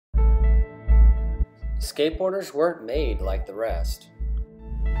Skateboarders weren't made like the rest.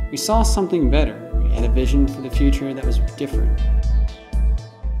 We saw something better. We had a vision for the future that was different.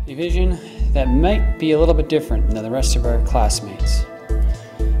 A vision that might be a little bit different than the rest of our classmates.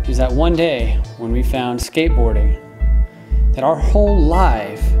 It was that one day when we found skateboarding that our whole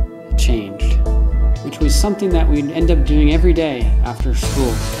life changed, which was something that we'd end up doing every day after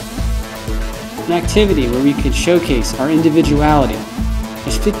school. An activity where we could showcase our individuality.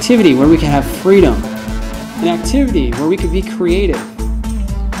 An activity where we could have freedom. An activity where we could be creative.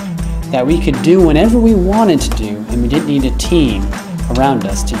 That we could do whenever we wanted to do, and we didn't need a team around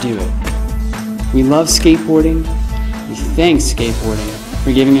us to do it. We love skateboarding. We thank skateboarding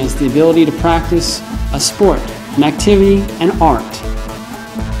for giving us the ability to practice a sport, an activity, and art.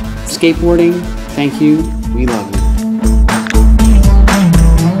 Skateboarding, thank you. We love you.